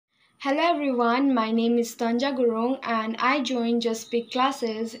Hello everyone, my name is Tanuja and I joined Just Speak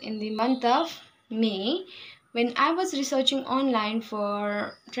classes in the month of May when I was researching online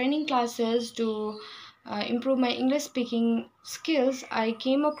for training classes to improve my English speaking skills. I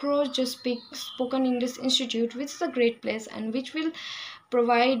came across Just Speak Spoken English Institute, which is a great place and which will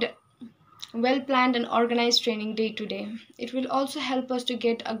provide well planned and organized training day to day. It will also help us to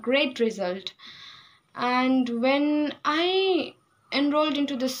get a great result. And when I enrolled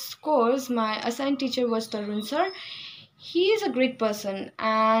into this course, my assigned teacher was Tanuja. He is a great person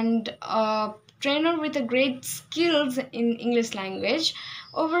and a trainer with a great skills in English language.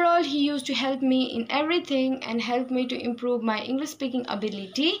 Overall, he used to help me in everything and help me to improve my English speaking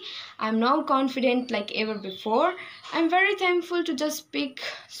ability. I'm now confident like ever before. I'm very thankful to Just Speak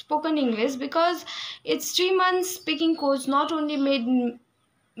Spoken English because its 3 months speaking course not only made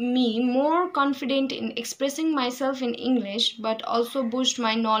me more confident in expressing myself in English but also boost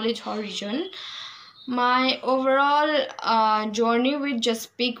my knowledge horizon. My overall journey with Just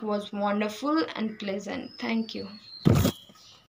Speak was wonderful and pleasant. Thank you.